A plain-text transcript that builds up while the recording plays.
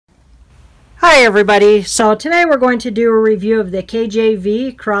Hi everybody, so today we're going to do a review of the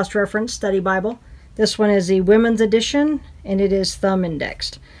KJV Cross-Reference Study Bible. This one is the women's edition and it is thumb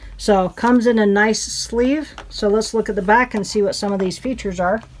indexed. So it comes in a nice sleeve. So let's look at the back and see what some of these features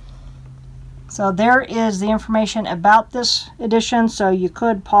are. So there is the information about this edition, so you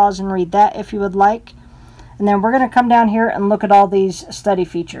could pause and read that if you would like. And then we're going to come down here and look at all these study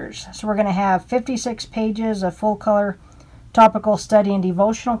features. So we're going to have 56 pages of full color topical study and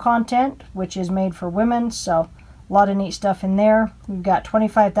devotional content, which is made for women, so a lot of neat stuff in there. We've got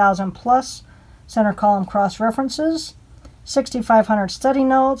 25,000 plus center column cross references, 6,500 study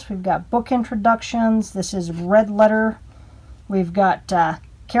notes. We've got book introductions. This is red letter. We've got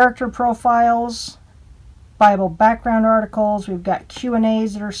character profiles, Bible background articles. We've got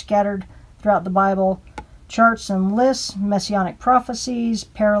Q&As that are scattered throughout the Bible, charts and lists, messianic prophecies,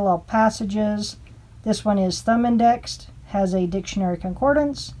 parallel passages. This one is thumb indexed, has a dictionary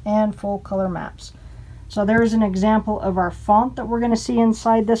concordance, and full color maps. So there's an example of our font that we're going to see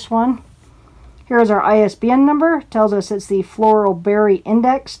inside this one. Here's our ISBN number. It tells us it's the Floral Berry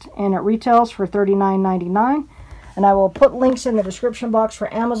Indexed, and it retails for $39.99. And I will put links in the description box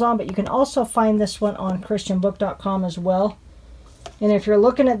for Amazon, but you can also find this one on christianbook.com as well. And if you're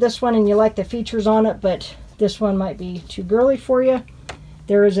looking at this one and you like the features on it, but this one might be too girly for you,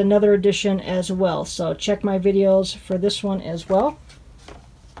 there is another edition as well, so check my videos for this one as well.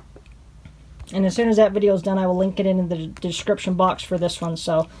 And as soon as that video is done, I will link it in the description box for this one.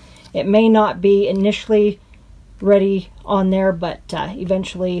 So it may not be initially ready on there, but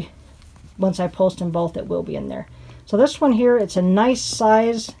eventually, once I post them both, it will be in there. So this one here, it's a nice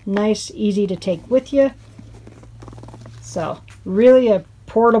size, nice, easy to take with you. So really a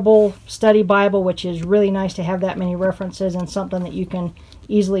portable study Bible, which is really nice to have that many references and something that you can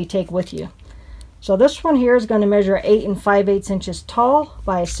easily take with you. So this one here is going to measure 8 5/8 inches tall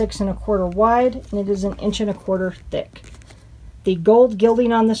by 6 1/4 wide, and it is 1 1/4 inch thick. The gold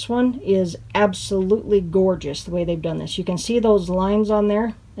gilding on this one is absolutely gorgeous the way they've done this. You can see those lines on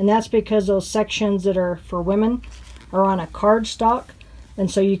there, and that's because those sections that are for women are on a cardstock,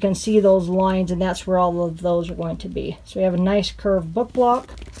 and so you can see those lines, and that's where all of those are going to be. So we have a nice curved book block.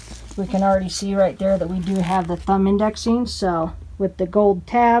 We can already see right there that we do have the thumb indexing, so with the gold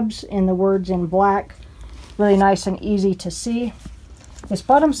tabs and the words in black, really nice and easy to see. This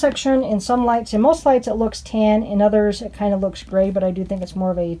bottom section, in some lights, in most lights it looks tan, in others it kind of looks gray, but I do think it's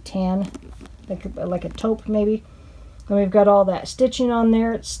more of a tan, like a taupe maybe. And we've got all that stitching on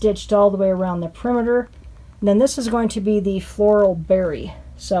there. It's stitched all the way around the perimeter. And then this is going to be the floral berry.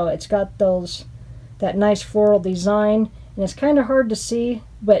 So it's got that nice floral design, and it's kind of hard to see,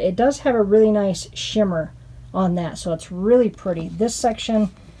 but it does have a really nice shimmer on that, so it's really pretty. This section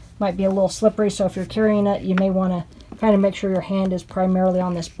might be a little slippery, so if you're carrying it, you may want to kind of make sure your hand is primarily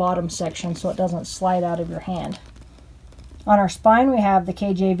on this bottom section so it doesn't slide out of your hand. On our spine, we have the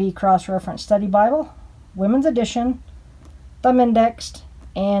KJV Cross-Reference Study Bible, Women's Edition, thumb indexed,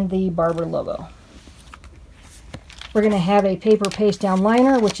 and the Barbour logo. We're going to have a paper paste down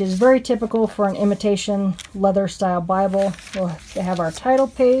liner, which is very typical for an imitation leather style Bible. We'll have our title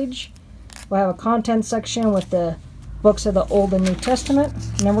page. We'll have a content section with the books of the Old and New Testament.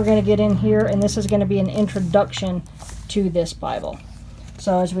 And then we're going to get in here, and this is going to be an introduction to this Bible.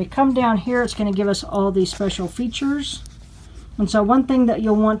 So as we come down here, it's going to give us all these special features. And so one thing that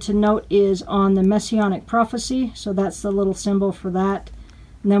you'll want to note is on the messianic prophecy. So that's the little symbol for that.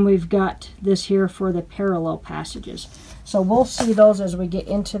 And then we've got this here for the parallel passages. So we'll see those as we get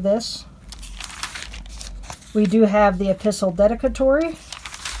into this. We do have the epistle dedicatory.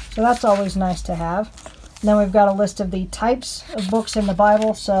 So that's always nice to have. And then we've got a list of the types of books in the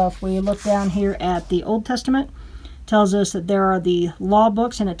Bible. So if we look down here at the Old Testament, it tells us that there are the law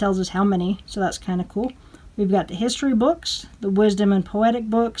books, and it tells us how many. So that's kind of cool. We've got the history books, the wisdom and poetic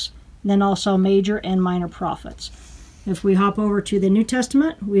books, and then also major and minor prophets. If we hop over to the New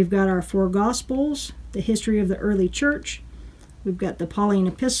Testament, we've got our 4 Gospels, the history of the early church. We've got the Pauline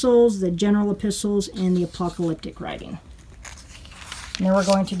epistles, the general epistles, and the apocalyptic writing. And then we're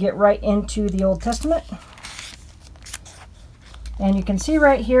going to get right into the Old Testament. And you can see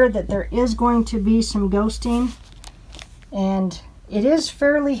right here that there is going to be some ghosting. And it is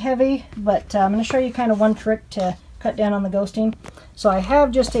fairly heavy, but I'm going to show you kind of one trick to cut down on the ghosting. So I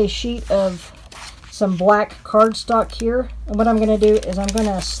have just a sheet of some black cardstock here. And what I'm going to do is I'm going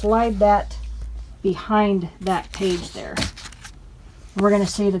to slide that behind that page there. We're going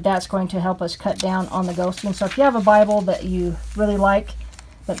to see that that's going to help us cut down on the ghosting. So if you have a Bible that you really like,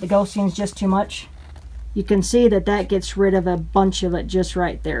 but the ghosting is just too much, you can see that that gets rid of a bunch of it just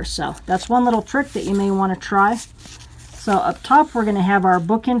right there. So that's one little trick that you may want to try. So up top we're going to have our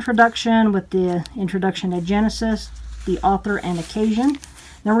book introduction with the introduction to Genesis, the author and occasion.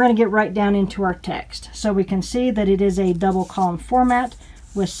 Then we're going to get right down into our text. So we can see that it is a double column format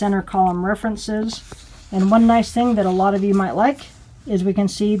with center column references. And one nice thing that a lot of you might like is we can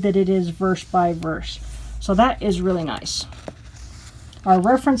see that it is verse by verse. So that is really nice. Our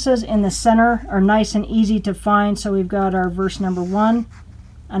references in the center are nice and easy to find. So we've got our verse number 1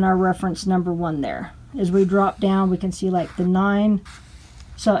 and our reference number 1 there. As we drop down, we can see like the 9.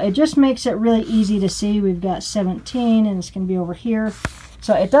 So it just makes it really easy to see. We've got 17, and it's going to be over here.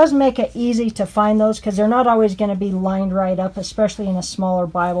 So it does make it easy to find those because they're not always going to be lined right up, especially in a smaller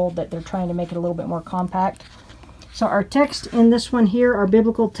Bible that they're trying to make it a little bit more compact. So our text in this one here, our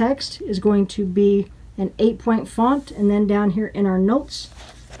biblical text, is going to be an 8-point font, and then down here in our notes,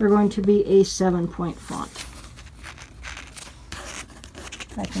 they're going to be a 7-point font.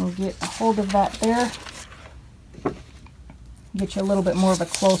 I can get a hold of that there. Get you a little bit more of a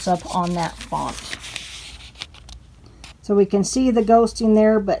close-up on that font. So we can see the ghosting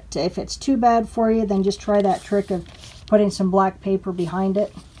there, but if it's too bad for you, then just try that trick of putting some black paper behind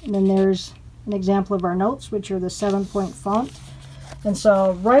it. And then there's an example of our notes, which are the 7-point font. And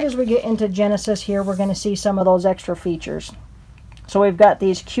so right as we get into Genesis here, we're going to see some of those extra features. So we've got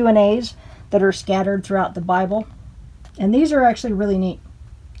these Q&As that are scattered throughout the Bible. And these are actually really neat.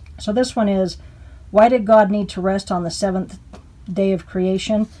 So this one is, why did God need to rest on the 7th day of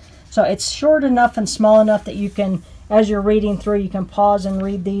creation? So it's short enough and small enough that you can, as you're reading through, you can pause and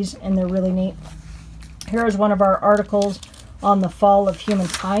read these, and they're really neat. Here is one of our articles on the fall of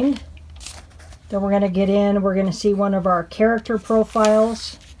humankind. Then we're going to get in, we're going to see one of our character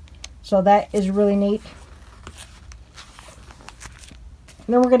profiles. So that is really neat. And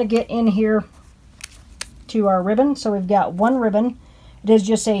then we're going to get in here to our ribbon. So we've got one ribbon. It is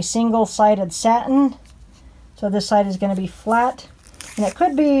just a single-sided satin. So this side is going to be flat. And it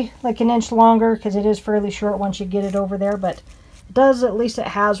could be like an inch longer because it is fairly short once you get it over there. But it does, at least it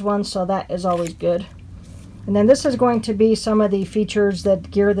has one, so that is always good. And then this is going to be some of the features that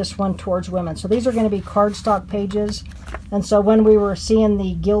gear this one towards women. So these are going to be cardstock pages. And so when we were seeing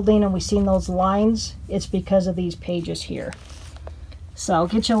the gilding and we seen those lines, it's because of these pages here. So I'll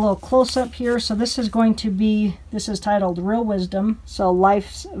get you a little close up here. So this is going to be, this is titled Real Wisdom. So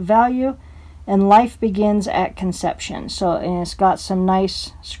life's value, and life begins at conception. So, and it's got some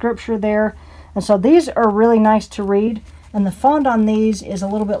nice scripture there. And so these are really nice to read. And the font on these is a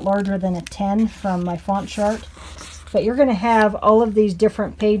little bit larger than a 10 from my font chart. But you're going to have all of these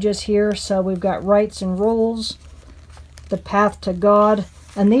different pages here. So we've got rights and rules, the path to God.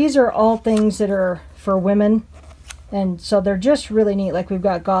 And these are all things that are for women. And so they're just really neat. Like we've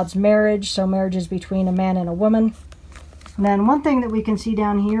got God's marriage. So marriage is between a man and a woman. And then one thing that we can see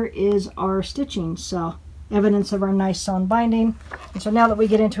down here is our stitching. So evidence of our nice sewn binding. And so now that we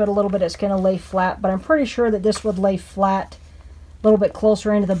get into it a little bit, it's going to lay flat. But I'm pretty sure that this would lay flat a little bit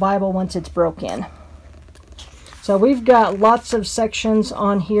closer into the Bible once it's broke in. So we've got lots of sections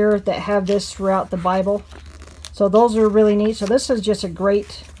on here that have this throughout the Bible. So those are really neat. So this is just a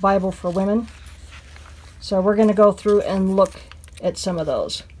great Bible for women. So we're going to go through and look at some of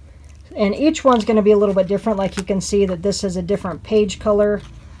those. And each one's going to be a little bit different. Like you can see that this is a different page color.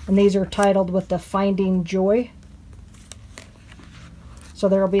 And these are titled with the Finding Joy. So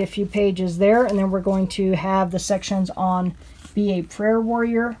there will be a few pages there. And then we're going to have the sections on Be a Prayer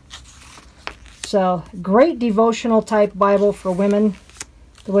Warrior. So great devotional type Bible for women.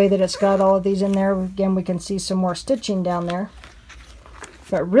 The way that it's got all of these in there. Again, we can see some more stitching down there.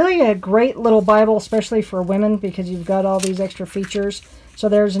 But really a great little Bible, especially for women, because you've got all these extra features. So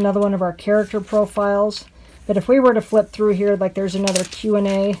there's another one of our character profiles. But if we were to flip through here, like there's another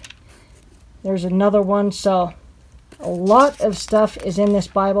Q&A. There's another one. So a lot of stuff is in this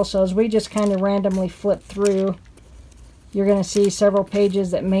Bible. So as we just kind of randomly flip through, you're going to see several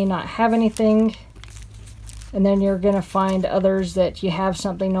pages that may not have anything. And then you're going to find others that you have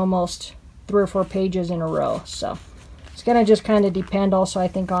something almost 3 or 4 pages in a row. So it's going to just kind of depend also, I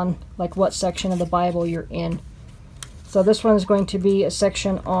think, on like what section of the Bible you're in. So this one is going to be a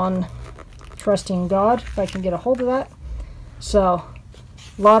section on trusting God, if I can get a hold of that. So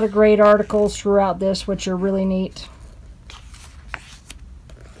a lot of great articles throughout this, which are really neat.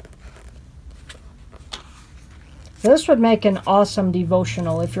 So this would make an awesome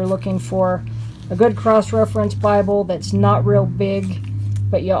devotional if you're looking for a good cross-reference Bible that's not real big,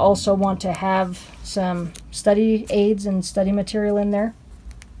 but you also want to have some study aids and study material in there.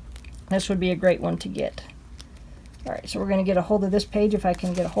 This would be a great one to get. Alright, so we're going to get a hold of this page if I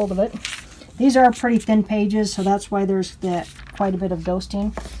can get a hold of it. These are pretty thin pages, so that's why there's quite a bit of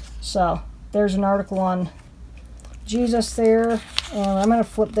ghosting. So there's an article on Jesus there. And I'm going to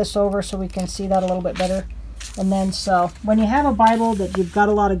flip this over so we can see that a little bit better. And then, so when you have a Bible that you've got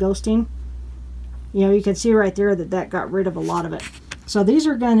a lot of ghosting, you know, you can see right there that that got rid of a lot of it. So these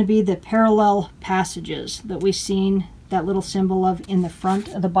are going to be the parallel passages that we've seen that little symbol of in the front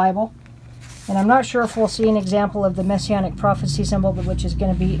of the Bible. And I'm not sure if we'll see an example of the Messianic prophecy symbol, which is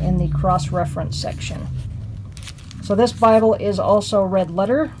going to be in the cross-reference section. So this Bible is also red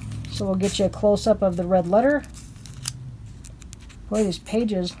letter. So we'll get you a close-up of the red letter. Boy, these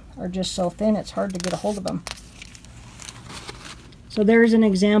pages are just so thin, it's hard to get a hold of them. So there's an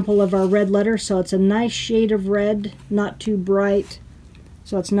example of our red letter. So it's a nice shade of red, not too bright.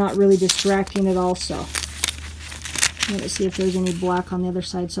 So it's not really distracting at all. So let's see if there's any black on the other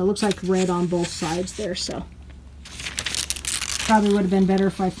side. So it looks like red on both sides there. So probably would have been better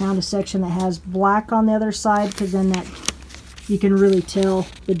if I found a section that has black on the other side, because then that you can really tell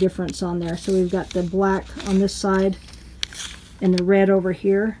the difference on there. So we've got the black on this side and the red over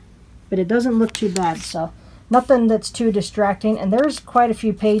here, but it doesn't look too bad. So nothing that's too distracting. And there's quite a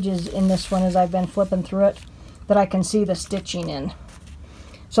few pages in this one as I've been flipping through it that I can see the stitching in.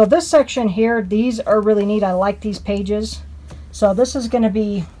 So this section here, these are really neat. I like these pages. So this is going to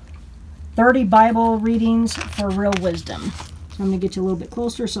be 30 Bible readings for real wisdom. So I'm going to get you a little bit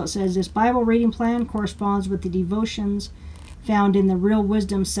closer. So it says this Bible reading plan corresponds with the devotions found in the real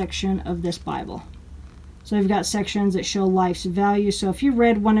wisdom section of this Bible. So we've got sections that show life's value. So if you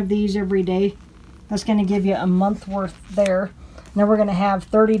read one of these every day, that's going to give you a month worth there. Now we're going to have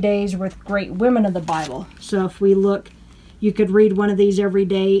 30 days with great women of the Bible. So if we look, you could read one of these every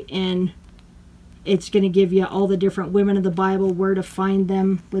day, and it's going to give you all the different women of the Bible, where to find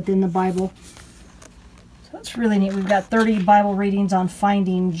them within the Bible. So it's really neat. We've got 30 Bible readings on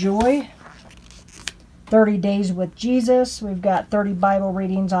finding joy, 30 days with Jesus. We've got 30 Bible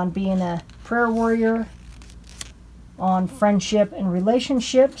readings on being a prayer warrior, on friendship and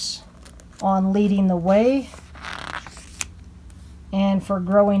relationships, on leading the way, and for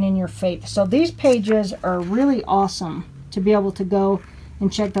growing in your faith. So these pages are really awesome to be able to go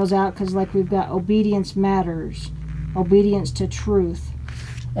and check those out, because like we've got obedience matters, obedience to truth.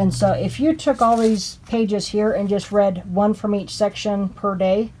 And so if you took all these pages here and just read one from each section per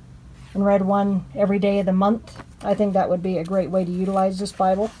day and read one every day of the month, I think that would be a great way to utilize this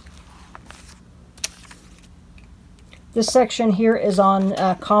Bible. This section here is on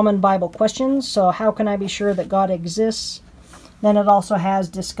common Bible questions. So how can I be sure that God exists? Then it also has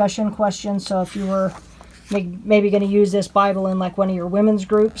discussion questions. So if you were maybe going to use this Bible in like one of your women's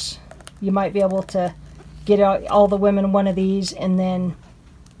groups, you might be able to get all the women one of these, and then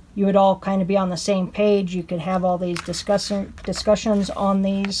you would all kind of be on the same page. You could have all these discussions on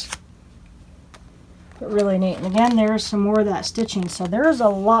these. But really neat. And again, there's some more of that stitching. So there is a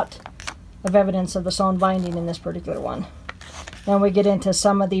lot of evidence of the sewn binding in this particular one. Then we get into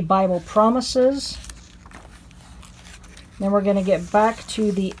some of the Bible promises. Then we're going to get back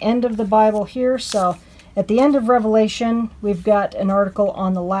to the end of the Bible here. So at the end of Revelation, we've got an article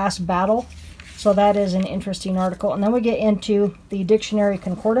on the last battle. So that is an interesting article. And then we get into the dictionary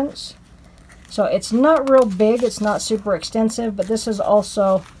concordance. So it's not real big, it's not super extensive, but this is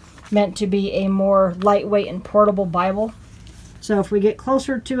also meant to be a more lightweight and portable Bible. So if we get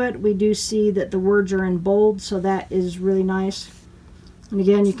closer to it, we do see that the words are in bold, so that is really nice. And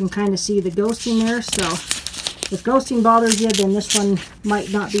again, you can kind of see the ghosting there. So if ghosting bothers you, then this one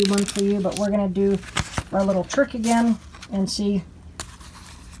might not be one for you, but we're going to do our little trick again and see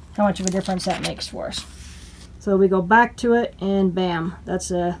how much of a difference that makes for us. So we go back to it, and bam, that's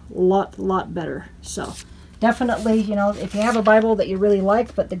a lot better. So definitely, you know, if you have a Bible that you really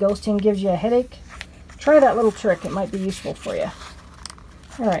like, but the ghosting gives you a headache, try that little trick. It might be useful for you.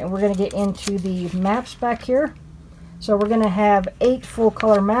 All right, we're going to get into the maps back here. So we're going to have 8 full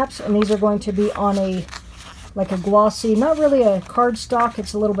color maps, and these are going to be on like a glossy, not really a cardstock.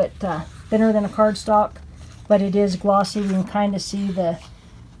 It's a little bit thinner than a cardstock, but it is glossy. We can kind of see the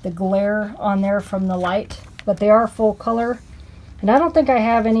glare on there from the light, but they are full color. And I don't think I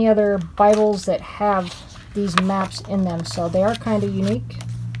have any other Bibles that have these maps in them, so they are kind of unique.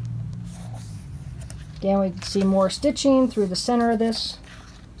 Again, we can see more stitching through the center of this.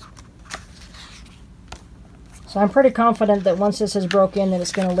 So I'm pretty confident that once this is broken, that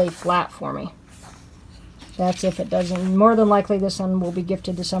it's going to lay flat for me. That's if it doesn't. More than likely, this one will be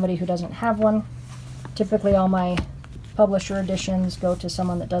gifted to somebody who doesn't have one. Typically, all my publisher editions go to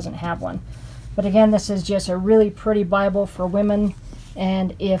someone that doesn't have one. But again, this is just a really pretty Bible for women.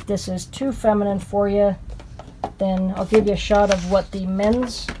 And if this is too feminine for you, then I'll give you a shot of what the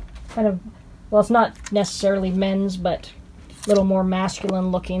men's kind of, well, it's not necessarily men's, but a little more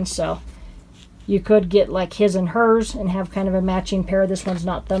masculine looking. So You could get like his and hers and have kind of a matching pair. This one's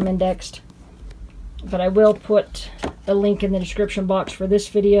not thumb indexed. But I will put a link in the description box for this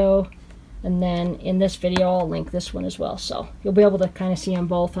video. And then in this video, I'll link this one as well. So you'll be able to kind of see them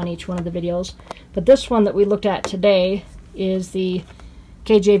both on each one of the videos. But this one that we looked at today is the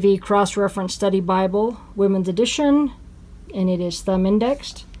KJV Cross-Reference Study Bible, Women's Edition. And it is thumb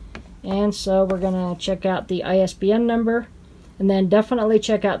indexed. And so we're going to check out the ISBN number. And then definitely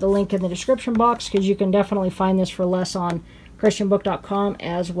check out the link in the description box, because you can definitely find this for less on christianbook.com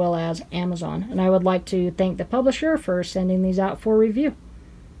as well as Amazon. And I would like to thank the publisher for sending these out for review.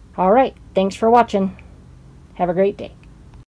 All right, thanks for watching. Have a great day.